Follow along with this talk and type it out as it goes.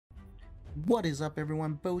What is up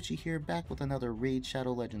everyone, Bochi here, back with another Raid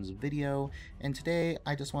Shadow Legends video, and today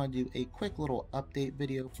I just want to do a quick little update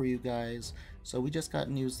video for you guys. So we just got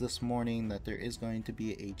news this morning that there is going to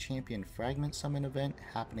be a champion Fragment Summon event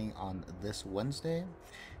happening on this Wednesday,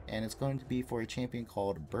 and it's going to be for a champion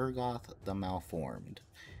called Bergoth the Malformed.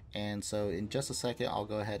 And so in just a second I'll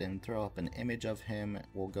go ahead and throw up an image of him.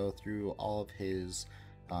 We'll go through all of his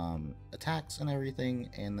attacks and everything,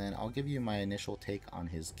 and then I'll give you my initial take on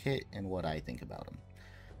his kit and what I think about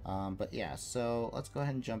him. But yeah, so let's go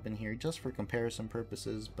ahead and jump in here just for comparison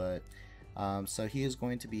purposes. But so he is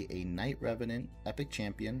going to be a Knight Revenant epic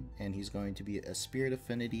champion, and he's going to be a Spirit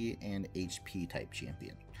Affinity and HP type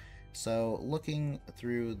champion. So looking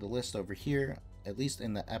through the list over here, at least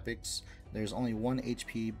in the epics, there's only one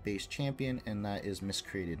HP based champion, and that is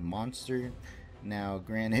Miscreated Monster. Now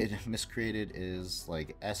granted, Miscreated is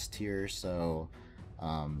like S tier, so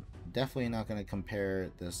definitely not going to compare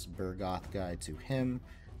this Bergoth guy to him.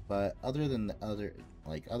 But other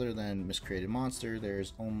than Miscreated Monster,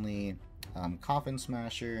 there's only Coffin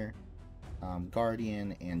Smasher,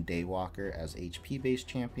 Guardian, and Daywalker as HP based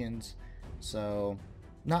champions. So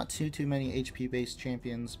not too many HP based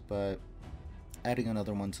champions, but adding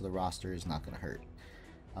another one to the roster is not going to hurt.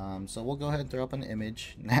 So we'll go ahead and throw up an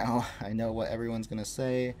image. Now, I know what everyone's going to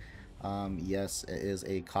say. Yes, it is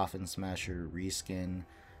a Coffin Smasher reskin.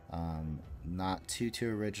 Not too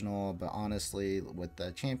original, but honestly, with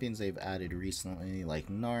the champions they've added recently, like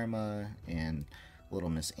Narma and Little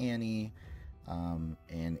Miss Annie,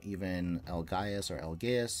 and even Elgaius or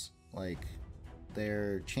Elgaius, like,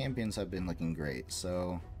 their champions have been looking great.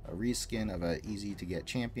 So a reskin of a easy to get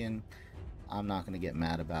champion, I'm not going to get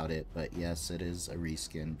mad about it, but yes, it is a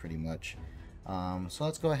reskin pretty much. So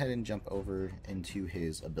let's go ahead and jump over into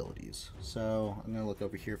his abilities. So I'm going to look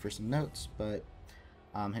over here for some notes, but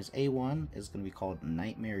his A1 is going to be called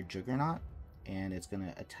Nightmare Juggernaut, and it's going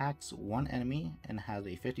to attack one enemy and has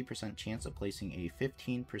a 50% chance of placing a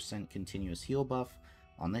 15% continuous heal buff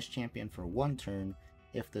on this champion for one turn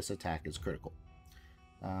if this attack is critical.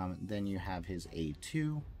 Then you have his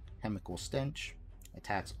A2, Chemical Stench,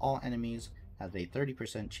 attacks all enemies, has a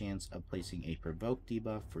 30% chance of placing a provoke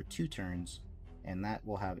debuff for 2 turns, and that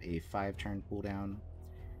will have a 5-turn cooldown.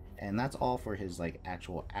 And that's all for his like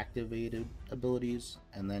actual activated abilities.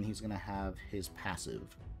 And then he's gonna have his passive,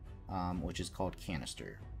 which is called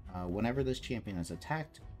Canister. Whenever this champion is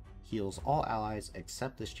attacked, heals all allies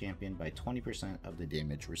except this champion by 20% of the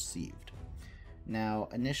damage received. Now,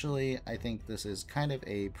 initially, I think this is kind of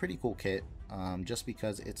a pretty cool kit, just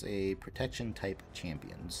because it's a protection type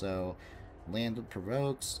champion. So land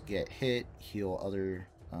provokes, get hit, heal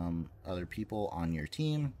other people on your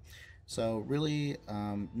team. So really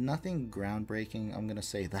nothing groundbreaking, I'm gonna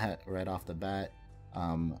say that right off the bat.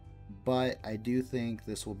 But I do think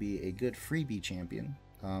this will be a good freebie champion,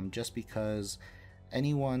 just because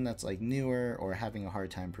anyone that's like newer or having a hard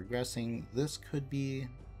time progressing, this could be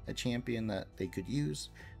a champion that they could use.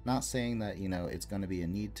 Not saying that, you know, it's going to be a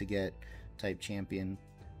need to get type champion,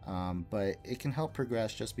 but it can help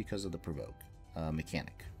progress just because of the provoke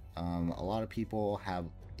mechanic. A lot of people have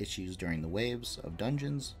issues during the waves of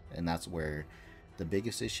dungeons, and that's where the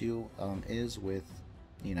biggest issue is with,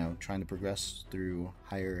 you know, trying to progress through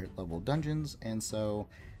higher level dungeons. And so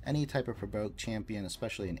any type of provoke champion,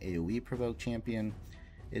 especially an AoE provoke champion,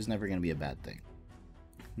 is never going to be a bad thing.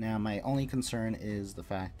 Now, my only concern is the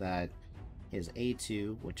fact that his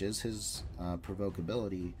A2, which is his provoke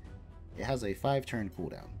ability, it has a 5-turn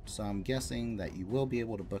cooldown. So I'm guessing that you will be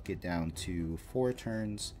able to book it down to 4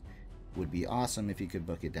 turns. Would be awesome if you could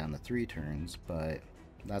book it down to 3 turns, but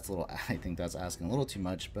that's a little, I think that's asking a little too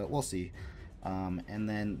much, but we'll see. And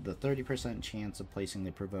then the 30% chance of placing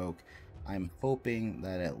the provoke, I'm hoping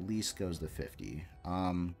that at least goes to 50.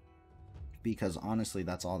 Because honestly,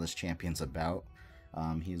 that's all this champion's about.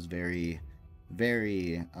 He's very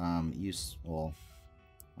well,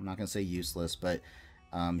 I'm not gonna say useless, but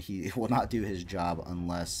he will not do his job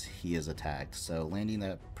unless he is attacked. So landing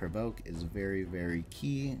that provoke is very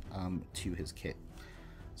key to his kit.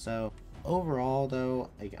 So overall though,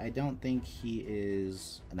 I don't think he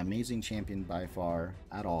is an amazing champion by far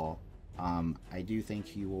at all. I do think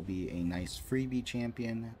he will be a nice freebie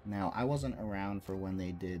champion. Now, I wasn't around for when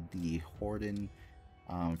they did the Horden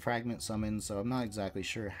Fragment Summon, so I'm not exactly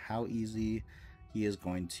sure how easy he is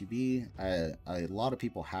going to be. A lot of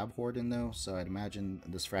people have Horden though, so I'd imagine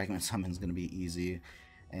this Fragment Summon is going to be easy.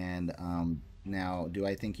 And now, do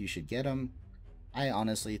I think you should get him? I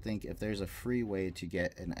honestly think if there's a free way to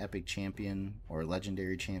get an epic champion or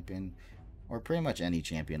legendary champion, or pretty much any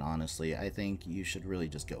champion, honestly, I think you should really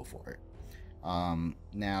just go for it.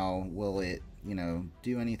 Now, will it,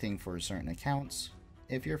 do anything for certain accounts?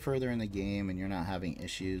 If you're further in the game and you're not having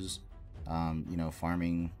issues,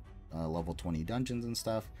 farming level 20 dungeons and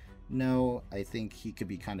stuff, no, I think he could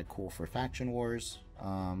be kind of cool for faction wars.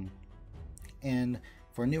 And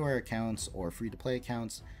for newer accounts or free-to-play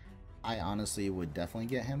accounts, I honestly would definitely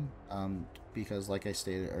get him, because like I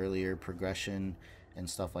stated earlier, progression and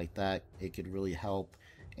stuff like that, it could really help.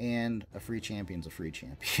 And a free champion's a free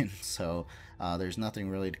champion, so there's nothing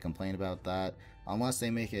really to complain about that, unless they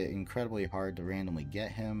make it incredibly hard to randomly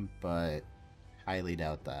get him, but highly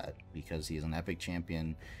doubt that, because he's an epic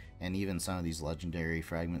champion, and even some of these legendary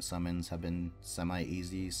fragment summons have been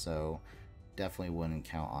semi-easy, so definitely wouldn't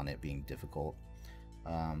count on it being difficult.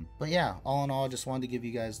 But yeah, all in all, I just wanted to give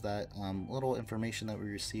you guys that little information that we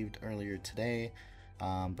received earlier today.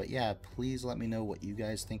 But yeah, please let me know what you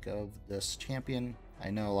guys think of this champion. I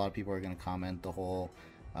know a lot of people are going to comment the whole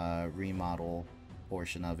remodel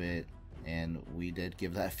portion of it, and we did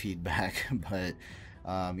give that feedback. But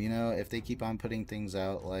if they keep on putting things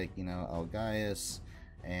out like Algaius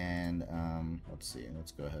and let's see,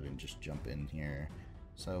 let's go ahead and just jump in here.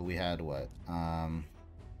 So we had what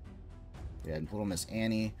we had Little Miss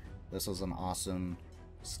Annie. This was an awesome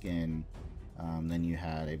skin. Then you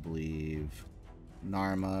had, I believe,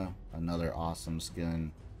 Narma, another awesome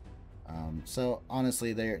skin. So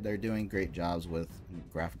honestly, they're doing great jobs with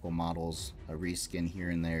graphical models. A reskin here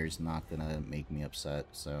and there is not gonna make me upset.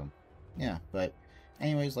 So yeah, but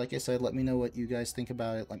anyways, like I said, let me know what you guys think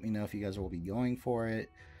about it. Let me know if you guys will be going for it.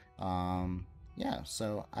 Yeah,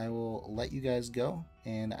 so I will let you guys go,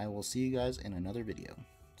 and I will see you guys in another video.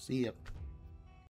 See ya.